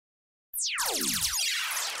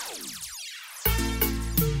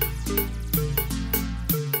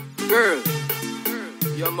Girl,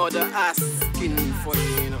 your mother asking for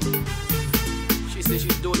you, you know. She says she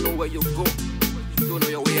don't know where you go. She don't know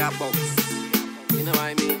your whereabouts. You know what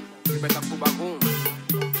I mean? You better go back home.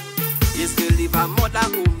 You still leave her mother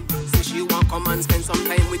home. Say she want come and spend some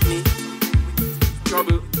time with me.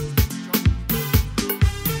 Trouble.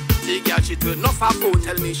 The girl she turn off her phone.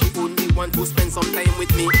 Tell me she only want to spend some time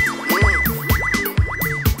with me.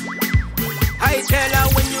 I tell her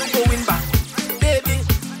when you going back, baby,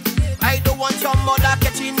 I don't want your mother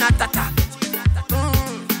catching a attack.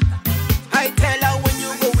 I tell her when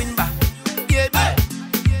you going back, baby,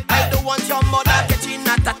 I don't want your mother catching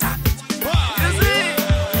a attack. You see,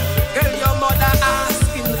 girl, your mother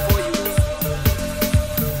asking for you.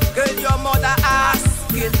 Girl, your mother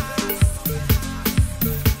asking.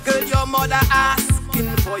 Girl, your mother asking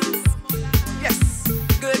for you. Yes,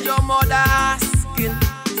 girl, your mother asking.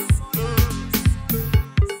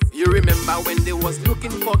 You remember when they was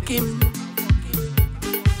looking for Kim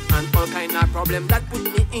and all kind of problem that put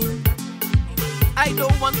me in. I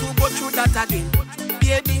don't want to go through that again,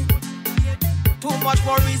 baby. Too much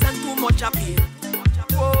worries and too much pain.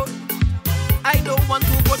 Oh, I don't want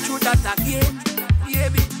to go through that again,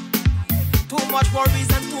 baby. Too much worries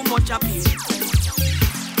and too much pain.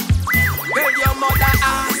 Girl, your mother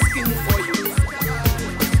asking for you.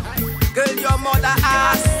 Girl, your mother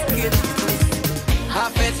asking.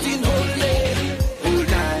 Affecting all day, all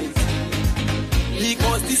night.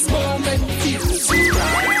 Because this moment feels so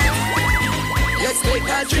right. Let's take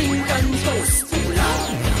a drink and toast to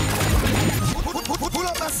life. Pull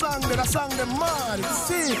up that song, the mad.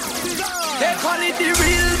 See, they call it the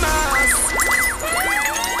real mass.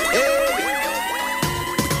 Hey.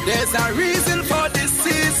 There's a reason for this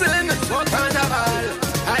season, for carnival.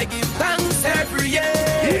 I give thanks every year.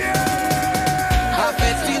 Yeah.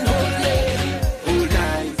 Affecting all day.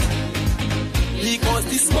 Because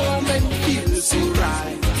this moment feels so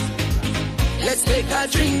right. Let's take a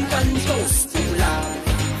drink and toast to life.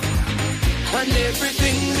 And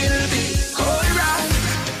everything will be alright.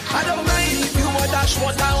 I don't mind if you want dash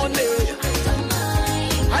water on me.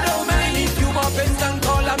 I don't mind if you want pens and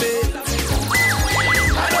color me.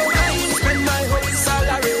 I don't mind spend my whole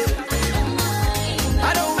salary.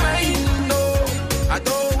 I don't mind, no, I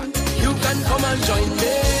don't. You can come and join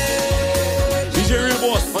me.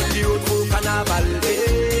 djrealboss on the road for carnival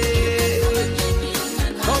day.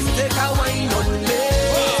 Come take a wine on me.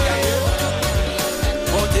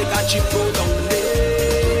 Or take a chip road on me.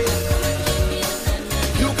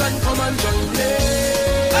 You can come and join me.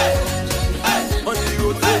 On the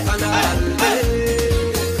road for carnival day.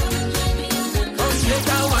 Come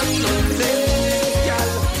take a wine on me,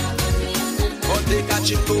 girl. Or take a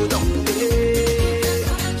chip road on me.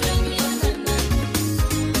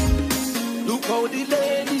 Look how the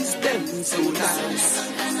ladies them so nice,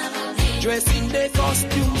 dressed in their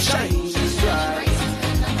costume shining bright.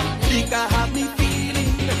 Liquor have me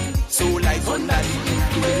feeling so light under the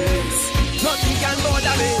influence. Nothing can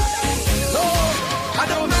bother me. No, I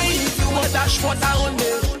don't mind if you want dash water on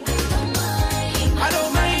me. I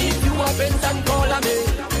don't mind if you want bent and color me.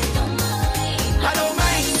 I don't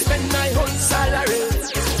mind spend my whole salary.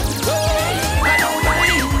 No, I don't mind.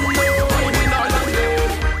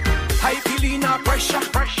 I feel in a pressure,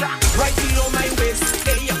 right below my waist.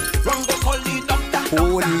 Hey, wrong go call the doctor. Oh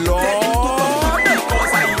Lord,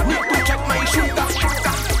 because I need to check my sugar.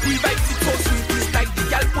 The vibes is so sweet, it's like the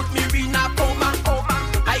girl put me in a coma.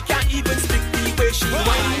 I can't even speak the way she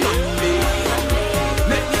whine on me.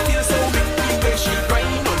 Make me feel so weak the way she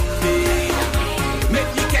grind on me.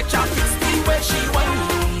 Make me catch a fix the way she whine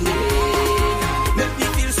on me. Make me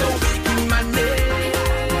feel so weak in my knees.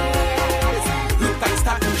 Look like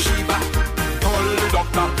starting Shiva. Call the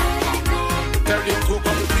doctor. Tell him to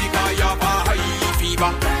come quick, I have a high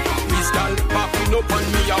fever. This girl popping up on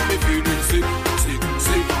me, I'm feeling sick.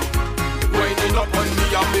 Winding up on me,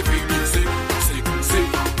 I'm feeling sick.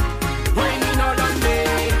 Winding all on me.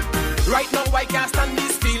 Right now I can't stand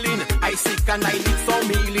this feeling. I sick and I need some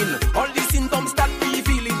healing. All the symptoms start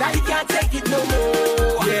revealing. I can't take it no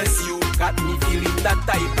more. Yes, you got me feeling that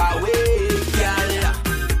type of way, girl.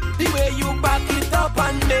 The way you back it up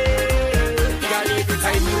on me, girl. Every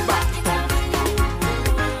time you back it up,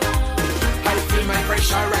 I feel my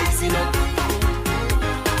pressure rising up.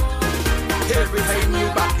 Every time you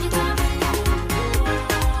back it up,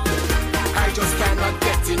 I just cannot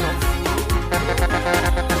get enough.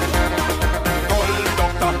 Call the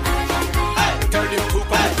doctor. Tell him to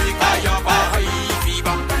come quick, I have a high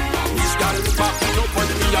fever. This girl backing up on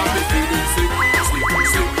me, I'm feeling sick.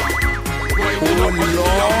 Winding up on me,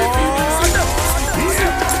 I'm feeling sick.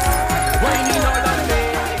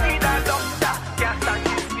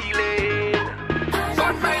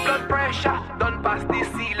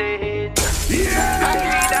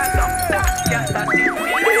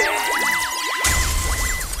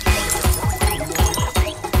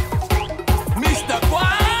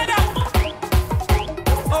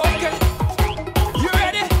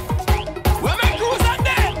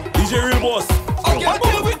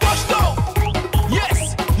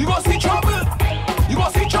 you gon' see trouble. You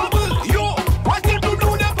gon' see trouble. Yo, what till blue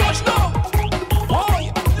blue them touch now?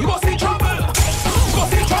 Boy, you gon' see trouble. You gon'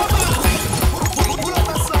 see trouble. Pull up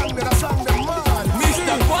a song, the man.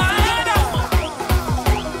 Mr.Gwada.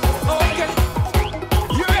 Okay,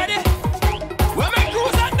 you ready? We're make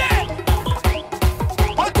cruise on there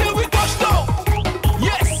until we touch down.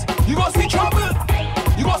 Yes, you gon' see trouble.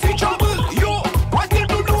 You gon' see trouble. Yo, what till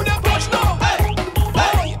blue blue them touch now? Hey,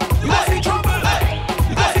 hey, you gon' see trouble.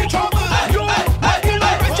 You gon' see trouble. Yo, what till I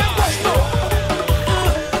reach and touch now?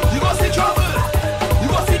 You gon' see trouble. You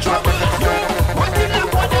gon' see trouble. Yo, what till I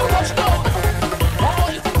want them touch now?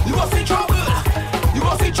 Boy, you gon' see trouble. You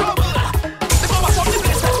gon' see trouble. They gon' mash up the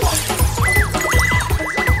place like what?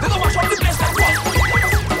 They gon' mash up the place like what?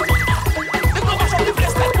 They gon' mash up the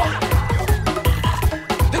place like what?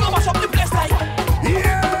 They gon' mash up the place like what? You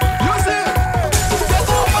see? They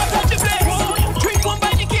gon' mash up the place. Drink one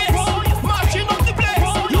by the case. Marching up the place.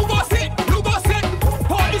 You go sit.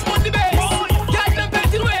 Police on the base. Guide them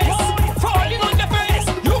pelted ways. Falling on the face.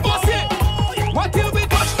 You go sit. What till we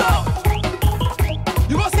touch down?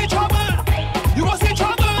 You go see trouble. You go see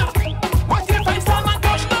trouble. What till find someone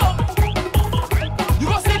touch down? You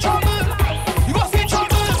go see trouble. You go see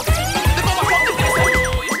trouble. They gon' mash up the place.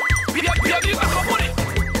 We are back up on it.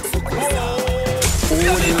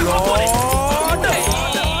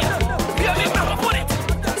 We are back up on it. We are back up on it.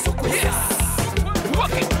 Yes.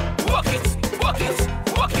 Walk it.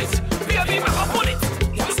 We are back up on it.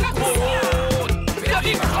 We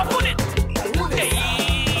are back up on it. Hey.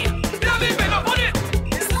 We are back up on it.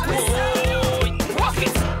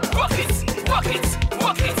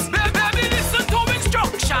 Walk it. Baby, listen to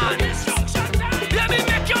instruction. Baby,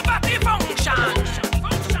 make your body function.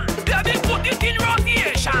 Baby, put it in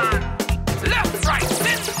rotation. Left, right,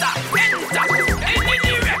 center, enter, any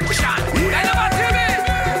direction. Tell the body me,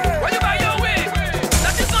 when you buy your way,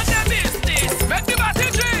 that is not their business. Make the body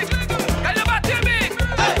drink. Tell the body me,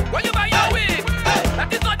 when you buy your way,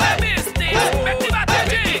 that is not their business. Make the body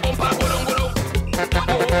drink. Bumper, gulung. Oh,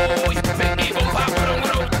 make the bumper, gulung.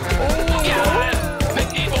 Oh, yeah. Make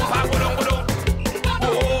the bumper, gulung.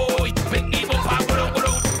 Oh, make the bumper,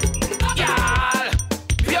 gulung. Yeah.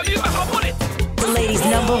 We are back up on it. The ladies'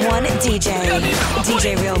 number one DJ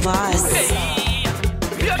Real Boss.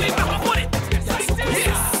 We are back up on it. Yes.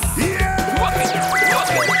 Walk it.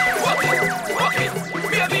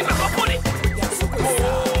 We are back up on it.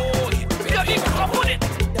 Oh, we are back up on it.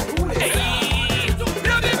 Hey, we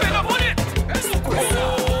are back up on it.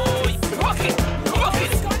 Oh, walk it.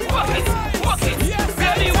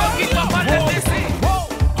 Baby, walk it up and let me see.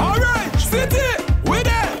 Alright, city, we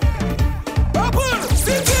there. Purple,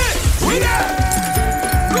 city, we there.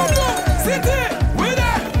 Blue, city, we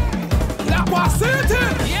there. L'Aqua City,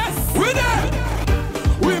 yes, we there.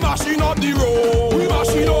 We mashing up the road. We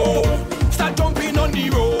mashing up. Start jumping on the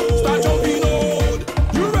road. Start jumping on.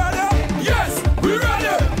 You ready? Yes, we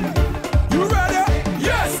ready. You ready?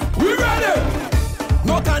 Yes, we ready.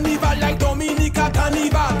 No carnival like Dominica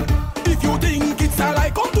Carnival. If you think it's a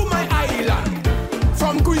lie, come to my island.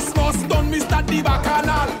 From Christmas done, we start the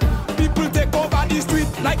Bacchanal. People take over the street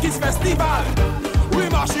like it's festival. We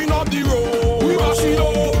mashing up the road. We mashing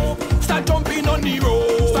up. Start jumping on the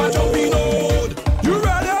road. Start jumping on. You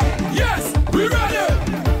ready? Yes, we ready.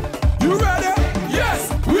 You ready? Yes,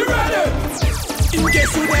 we ready. In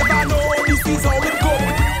case you never know, this is how it go.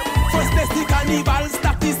 First test the carnival,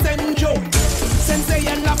 start the same joke. Sensei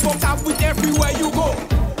and La Foca with everywhere you go.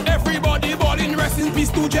 Everybody balling, rest in peace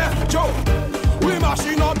to Jeff Joe. We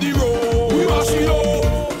mashing up the road. We mashing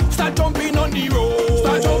up. Start jumping on the road.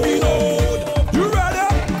 Start jumping on. You ready?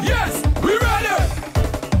 Yes, we ready.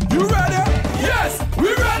 You ready? Yes,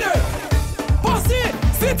 we ready. Bossy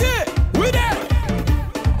City, we there.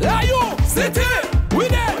 Layo City, we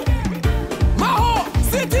there. Maho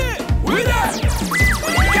City, we there.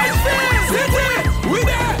 Kensi City, we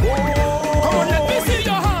there. Come on, let me see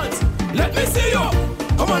your hands. Let me see you.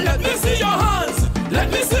 Come on, let me see your hands. Let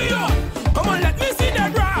me see you. Come on, let me see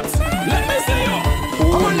the raps. Let me see you.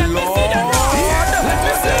 Come on, let me see the raps. Let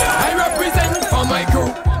me see you. I represent for my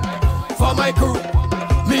crew,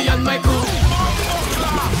 me and my crew.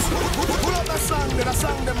 Pull up the song,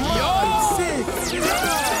 the man.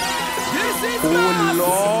 This is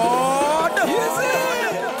Lord.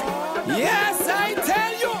 Yes, I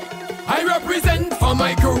tell you. I represent for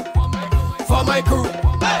my crew,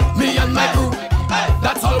 me and my crew.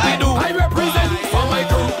 That's all we do. I represent for my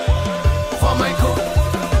crew,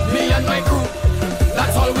 me and my crew.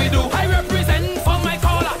 That's all we do. I represent for my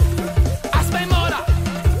caller, as my mother.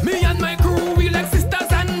 Me and my crew, we like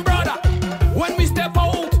sisters and brother. When we step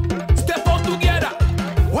out together.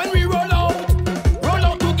 When we roll out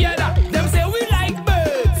together.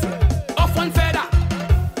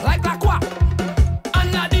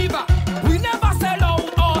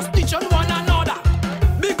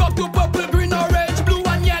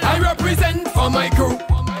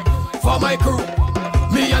 crew,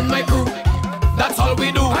 me and my crew. That's all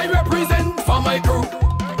we do. I represent for my crew,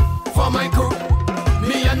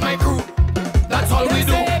 me and my crew. That's all we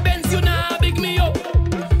do. Benz, you now big me up.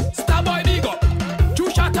 Starboy big up, Two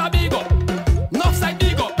Shatter big up, Northside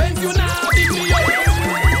big up. Benz, you now big me up.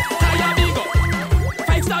 Tire big up,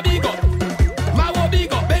 5 Star big up, Mawo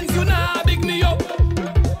big up. Benz, you now big me up.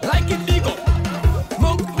 Like it big up,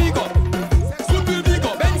 Monk big up, Super big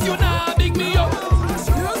up. Benz, you now big me up.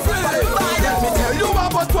 Let me tell you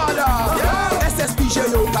about Gwada. SSPJ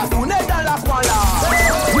yo, Kafoune dans la coin là.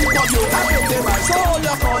 Oui, comme yo, arrêtez ma sur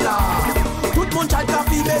le camp là. Tout le monde chat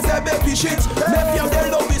café, mais c'est baby shit. Mais bien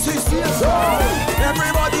de love business.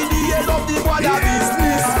 Everybody the love the Gwada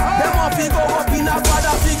business. Them want to go up in a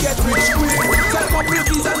Gwada to get rich quick. Tell couple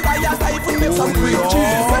reason why I even make some quick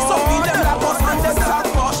cheese. When some of them la boss and them start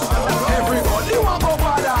push. Everybody want go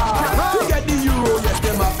Gwada to get the euro. Yes,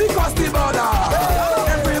 them have to cost the border.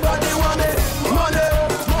 Everybody want it, money.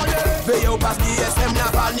 Veille au pass DSM n'a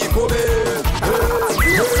pas ni Kobe.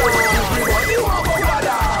 Everybody want go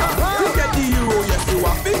Gwada to get the euro. Yes, you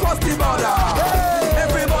have to cost the border.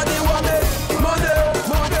 Everybody want it, money.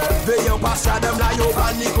 Veille au pass Shadam la yo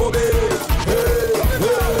pas ni Kobe.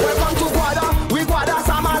 Welcome to Gwada, we Gwada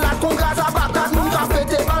sa malade qu'on gaz à Bagdad. Nous qu'a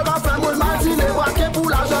pété balle, va faire moule mal. Si les braqués pour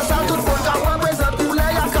l'argent sale, tout le monde qu'a représente pour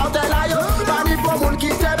les y'a cartel aïe. Pas ni pour monde qui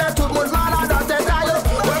t'aime, tout le monde malade dans tes tailles.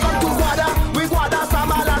 Welcome to Gwada, we Gwada sa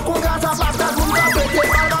malade qu'on gaz à Bagdad. Nous qu'a pété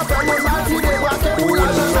balle, va faire moule mal. Si les braqués pour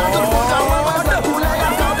l'argent sale, tout le monde qu'a représente pour les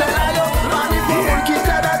y'a cartel aïe. Pas ni pour monde qui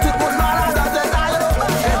t'aime, tout le monde malade dans tes tailles.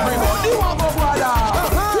 Everybody want go Gwada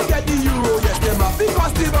to get the euro. Yes, them have to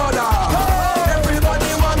cost the border. Everybody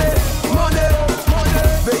want it, money.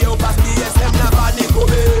 Veille au pass DSM n'a pas ni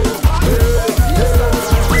Kobe.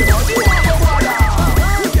 Everybody want go Gwada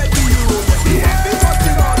to get the euro. Yes, them have to cost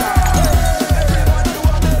the border. Everybody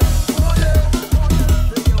want it, money.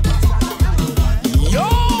 Yo,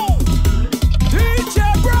 DJ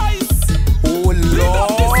Bryce. Oh Lord.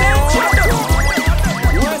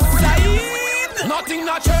 West Side, nothing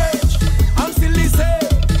not change. I'm still the same.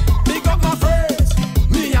 Big up my friends,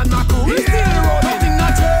 me and my crew. We still roll. Nothing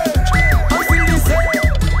not change. I'm still the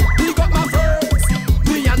same. Big up my friends,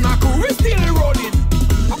 me and my crew. We still rolling.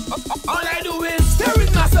 All I do is stay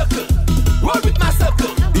with my circle, roll with my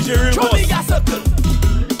circle. Show me your circle.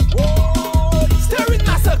 Stay with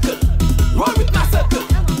my circle, roll with my circle.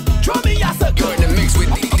 Show me your circle. You're in the mix with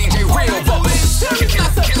djrealboss.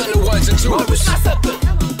 Killing the ones and Roll with twos. my circle.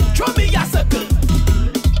 Show me your circle.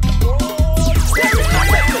 Stay with my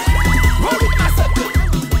circle. Roll with my circle.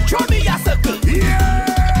 Show me your circle.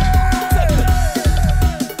 Circle.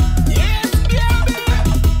 Yes, baby.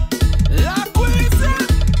 La cuisine.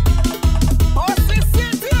 Bossy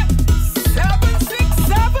City.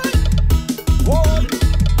 767. Whoa.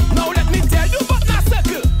 Now let me tell you about my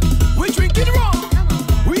circle. We drinking rum.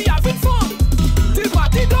 We having fun. Till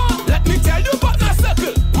party done. Let me tell you about my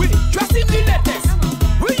circle. We dressing the latest.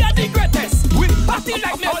 We are the greatest. We party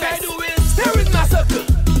like me. All I do is stay with my circle.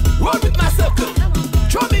 Roll with my circle.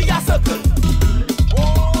 Show me your circle.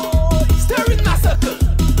 Stay with my circle.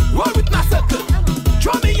 Roll with my circle.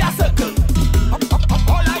 Show me your circle.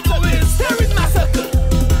 All I do is stay with my circle.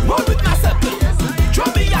 Roll with my circle. Show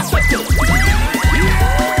me your circle.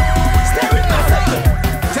 Stay with my circle.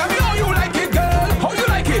 Tell me how you like it, girl. How you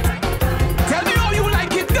like it? Tell me how you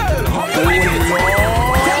like it, girl. How you like it?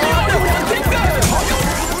 Tell me how you want it, girl. How you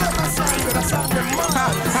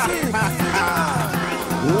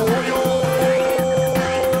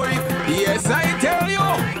yes, I tell you.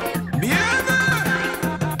 Bien.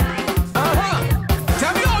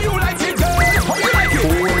 Tell me how you like it, girl. How you like it?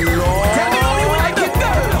 Tell me how you like it,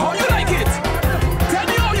 girl. How you like it? Tell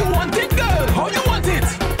me how you want it, girl. How you want it?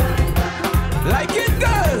 Like it,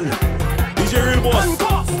 girl. djrealboss.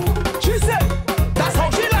 Handcuff. She said, that's how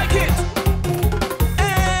she like it.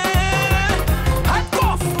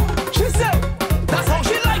 Handcuff. She said, that's how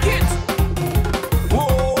she like it.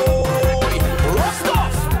 Whoa. Rough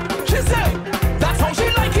stuff. She said, that's how she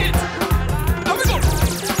like it. Let me go.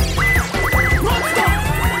 Rough stuff.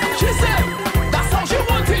 She said, that's how she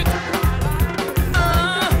want it.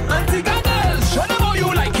 Antigua girl, show them how you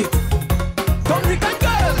like it. Dominican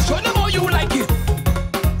girl, show them how you like it.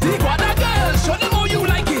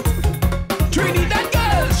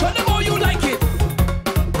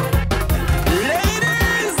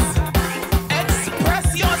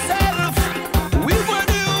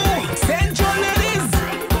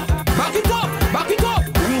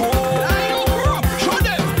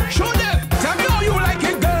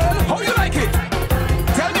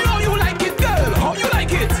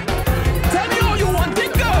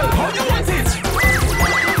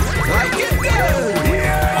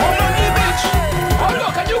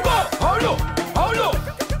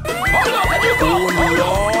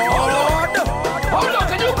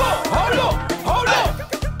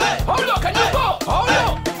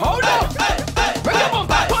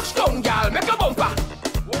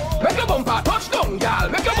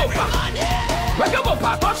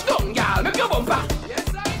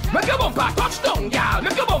 touchdown, girl,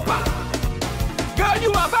 make your bumper. Girl,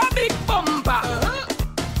 you have a big bumper.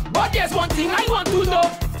 But there's one thing I want to know.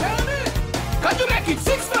 Tell me. Can you make it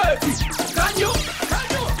 6:30? Can you?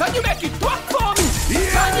 Can you make it work for me?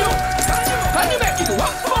 Yeah. Can you make it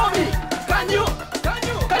work for me? Can you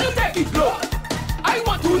take it low? I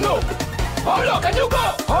want to know. How low can you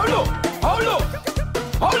go? How low? How low?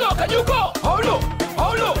 How low can you go? How low?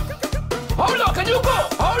 How low? How low can you go?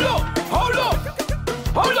 How low? How low?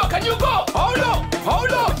 How low can you go? How low? How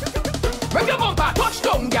low? Make your bumper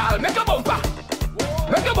touchdown, girl. Make your bumper.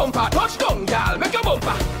 Make your bumper touchdown, girl. Make your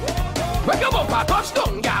bumper. Make your bumper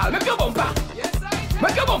touchdown, girl. Make your bumper.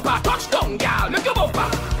 Make your bumper touchdown, girl. Make your bumper.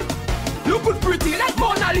 You put pretty like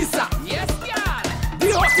Mona Lisa. Yes, girl. The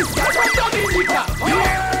hottest girl from Dominica.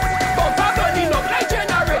 Yeah. Bumper burning up like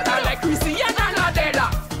generator, like Chrissy and Adela.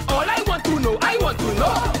 All I want to know.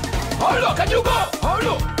 How low can you go? How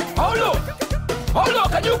low? How low? How low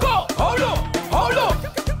can you go? How low? How low?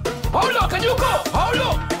 How low can you go? How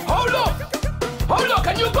low? How low? How low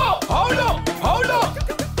can you go? How low? How low?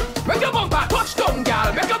 Make your bumper touchdown,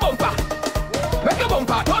 girl. Make your bumper. Make your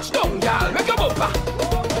bumper touchdown, girl. Make your bumper.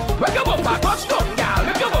 Make your bumper touchdown, girl.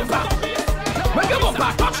 Make your bumper. Make your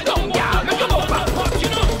bumper touchdown, girl. Make your bumper. What you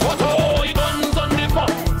know? What all guns on the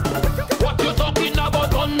pot? What you talking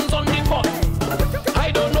about? Guns on the pot?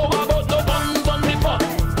 I don't know about no guns on the pot.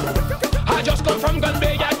 I just come from Gun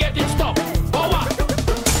Bay and getting stopped. Oh what?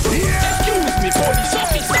 Excuse me, police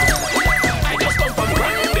officer. I just come from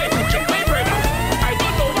Gun Bay to check my brother. I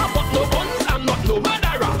don't know about no guns. I'm not no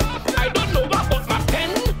murderer. I don't know about my pen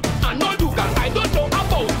and no Lugan. I don't know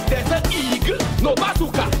about there's an eagle, no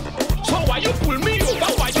bazooka. So why you pull me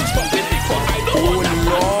over? Why you stop me before? I don't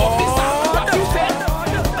understand, officer. What you said?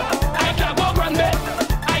 I can't go Grand Bay.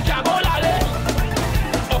 I can't go Lale.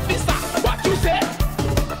 Officer, what you said?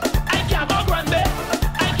 I can't go Grand Bay.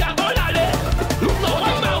 I can't go Lale. Look now,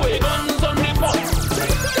 I'm my way. Guns on the pot.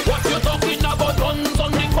 What you talking about? Guns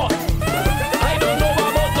on the pot. I don't know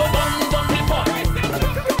about the guns on the pot.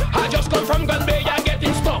 I just come from Gun Bay and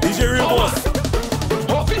getting stopped. djrealboss.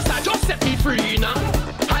 Officer, just set me free now.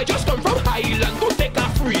 I just come from Highland to take a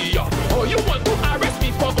free. Oh, you want to arrest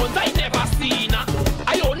me for guns I never seen?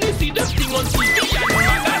 I only see the thing on TV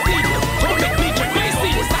and magazine. Don't make me check my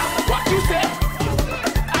sins. What you say?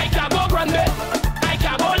 I can't go Grand Bay. I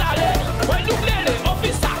can't go Lale. When you play the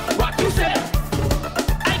officer, what you say?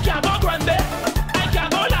 I can't go Grand Bay. I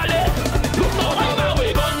can't go Lale. Look now, I'm my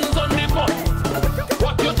way. Guns on the pot.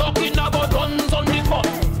 What you talking about? Guns on the pot.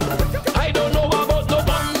 I don't know about no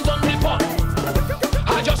guns on the pot.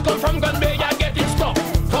 I just come from Gun Bay and getting stopped.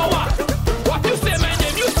 For what? What you say, my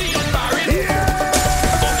name? You see it, Barry?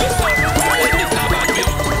 Officer, why is this about you?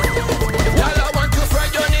 Y'all I want to fry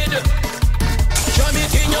your need. Show me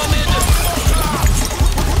it in your middle.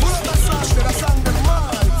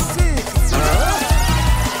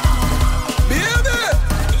 Baby,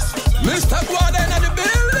 Mr. Gwada in the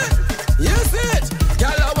building. You see it?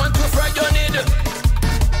 Y'all I want to fry your need.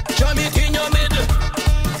 Show me it in your middle.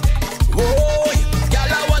 Whoa,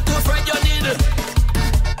 y'all I want to fry your needle.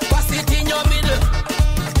 Pass it in your middle.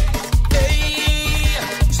 Hey,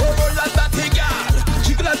 so roll that batty girl,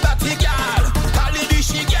 jiggle that batty girl, call it the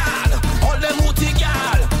she girl, all them mooty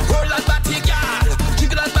girl. Roll that batty girl,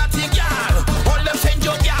 jiggle that batty girl, all them send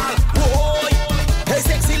your girl. Whoa, hey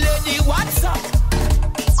sexy lady, what's up?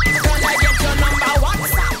 Can I get your number?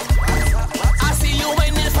 What's up? I see you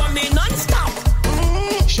waiting for me non-stop.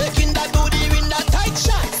 Shaking that booty in that tight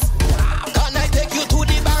shots. Can I take you to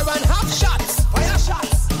the bar and have shots? Fire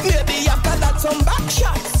shots. Maybe after that some back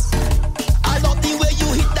shots. I love the way you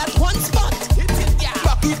hit that one spot. Hit it, yeah.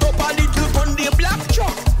 Back it up a little on the black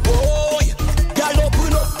truck. Boy, girl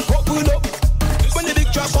open up, open up. When the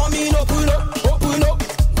big truck come in, open up, open up.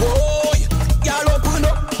 Boy, girl open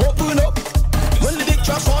up, open up. When the big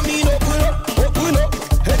truck come in, open up, open up.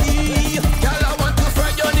 Hey, girl I want to fry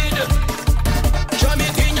your needle. Show me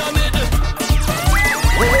it in your middle.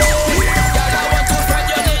 Girl, I want to fry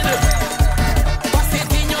your needle. Pass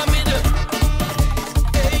it in your middle.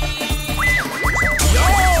 Hey. Yo,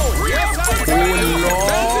 yes I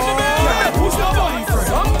who's your boyfriend?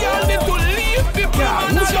 Some girl need to leave people man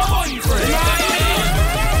alone. Who's your boyfriend?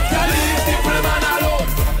 Girl, leave people man alone.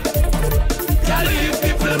 Girl, leave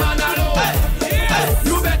people man alone.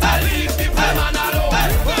 You better leave people man alone.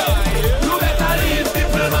 You better leave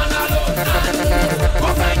people man alone. Go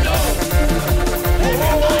find out.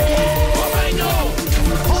 Go find out.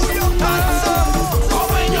 Hold your pants up. Go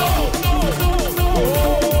find out.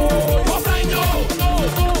 Go find out.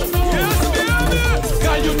 Yes, baby.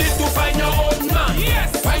 Girl, you need to find your own man. Yes.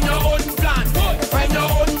 Find your own plan. Find your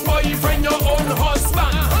own boyfriend, your own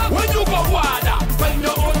husband. When you go water,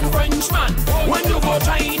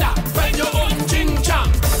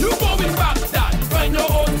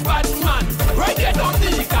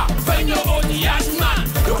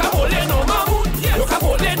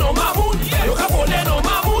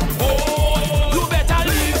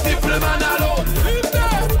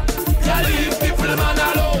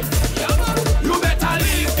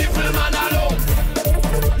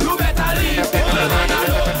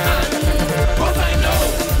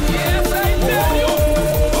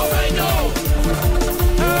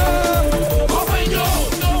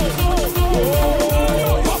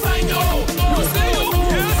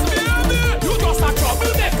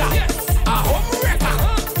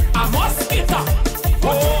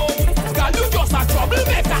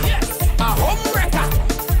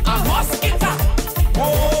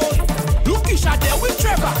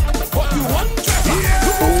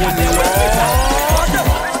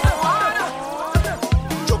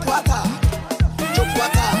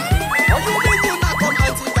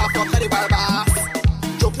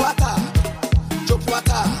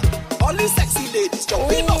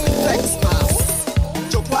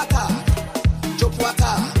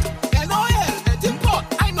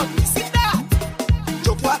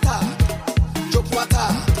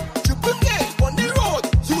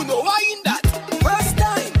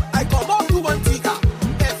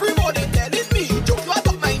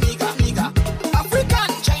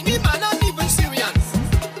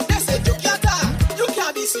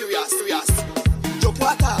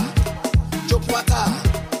 water.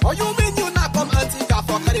 Oh, you mean you not come Antigua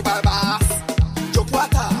for carnival bass? Joke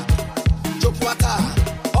water.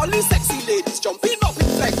 All these sexy ladies jumping up in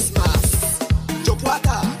flex mass. Joke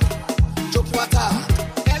water.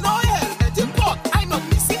 LOL, let him pop, I'm not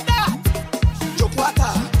missing that. Joke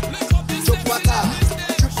water. Triple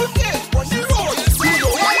K, on the road. You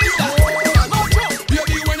know what is that? I'm not drunk.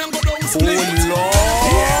 Baby, when I'm go down split. Oh Lord.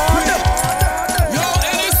 Yo,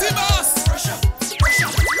 NEC boss.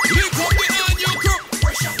 Lick up the on your group.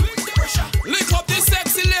 Lick up the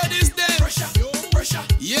sexy ladies then.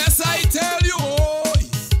 Yes, I tell you.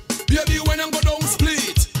 Baby, when I'm go down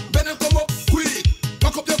split. Better come up quick.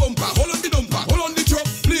 Back up the bumper. Hold on the dumper. Hold on the truck,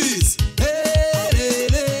 please. Hey.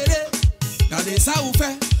 That is how we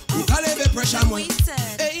fair. We call it the pressure, man.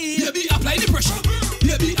 Hey, baby, apply the pressure.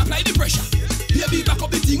 Baby, apply the pressure. Baby, back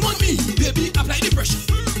up the thing on me. Baby, apply the pressure.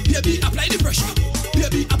 Baby, apply the pressure.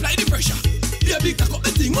 Baby, apply the pressure. Baby, back up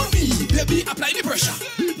the thing on me. Baby, apply the pressure.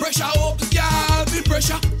 Pressure up, girl, me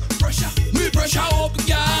pressure. Me pressure up,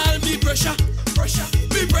 girl, me pressure.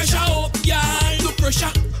 Me pressure up, girl, no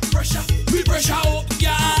pressure. Me pressure up,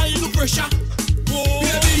 girl, no pressure.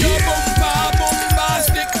 Baby, your bumper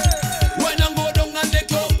stick. When I go down and make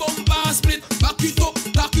your bumper split, back it up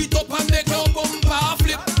and make your bumper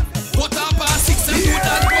flip. What up past 6 and do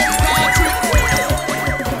that bumper trick.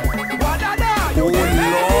 Oh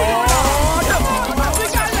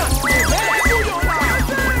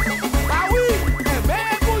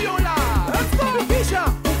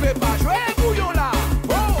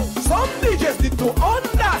Some DJs need to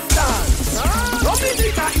understand.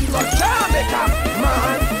 Dominica is not Jamaica,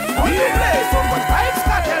 man. When you play some vibes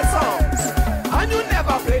cartel songs, and you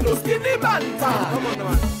never play no skinny bantam.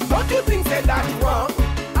 Don't you think say that wrong?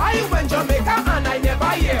 I went Jamaica and I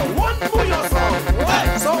never hear one for your song.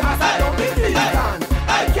 So as a Dominican, I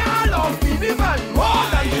can't love Billy man more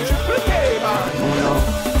than the Triple K man.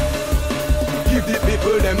 Give the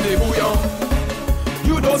people them the bouillon.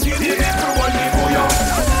 You don't see the people want the bouillon.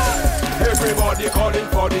 Everybody calling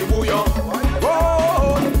for the bouillon.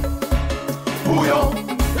 Oh, bouillon.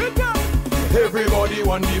 Everybody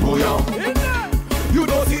want the bouillon. You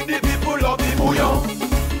don't see the people love the bouillon.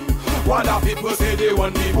 What the people say they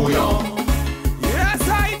want the bouillon. Yes,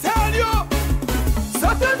 I tell you,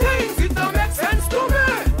 certain things it don't make sense to me.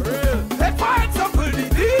 Take for example the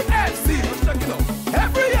DFC.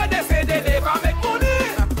 Every year they say they never make money.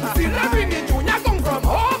 Still every in junior come from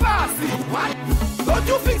overseas. What? Don't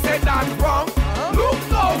you think say that wrong? Look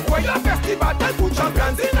now where your festival then put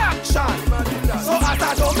champions in action. So as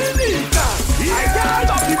a Dominican, I can't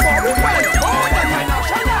love the foreign friends more than my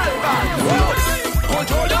national band.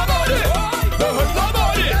 Control your body, don't hurt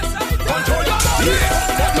nobody. Control your body,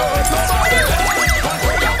 don't hurt nobody.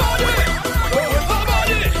 Control your body, don't hurt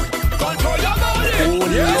nobody. Control your body.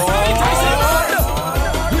 Yes, I say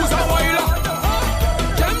use a wailer.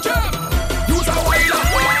 Jam, use a wailer.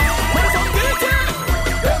 When some DJ,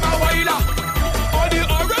 them a wailer. All the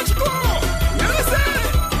orange crew, you say.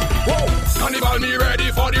 Whoa, Carnival me ready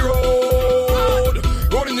for the road.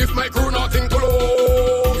 Rolling with my crew, nothing to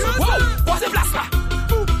lose. Whoa, what's a blaster?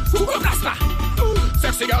 Super blaster.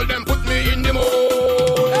 Sexy girl, them put me in the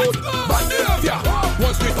mood. Bad behavior,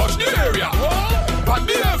 once we touch the area. Bad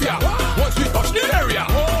behavior, once we touch the area.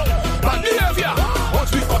 Bad behavior,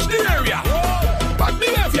 once we touch the area. Bad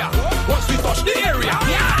behavior, once we touch the area.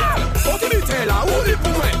 Yeah. Oh, to me tell her, who the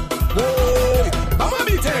pouvait? Oh, mama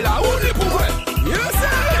me tell her, who the pouvait? Yes,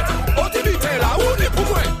 sir. Oh, to me tell her, who the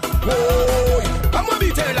pouvait? Oh, mama me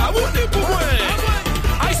tell her, who the pouvait?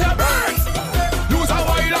 I say birds, use a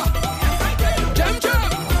wailer. Jam,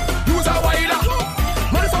 use a wailer.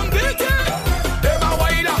 Man from DT, them a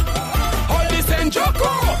wailer. All this and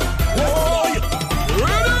Joko. Oh,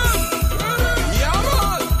 rhythm. Yeah,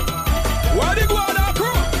 man. What the Gwada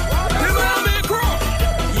crew? The Miami crew.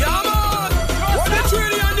 Yeah, man. What the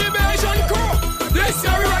Trinity and the Belgian crew? This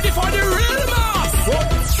year we ready for the real mass.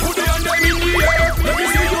 Put the hand them in the air. Let me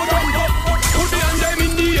see you jump up. Put the hand them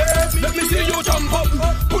in the air. Let me see you jump up.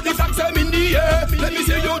 Put the sax them in the air. Let me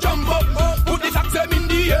see you jump up. Put the sax them in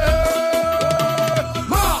the air.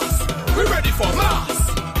 Mass. We ready for mass.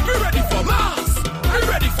 We ready for mass. We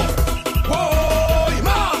ready for. Whoa,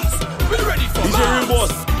 mass. We ready for DJ Real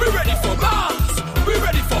Boss. We ready for mass. We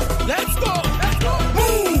ready for. Let's go.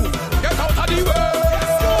 Move. Get out of the way.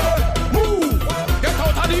 Move. Get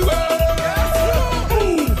out of the way.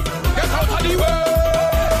 Move. Get out of the way.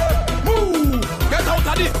 Move. Get out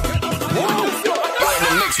of the. In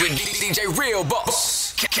the mix with DJ Real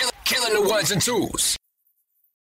Boss. Killing the ones and twos.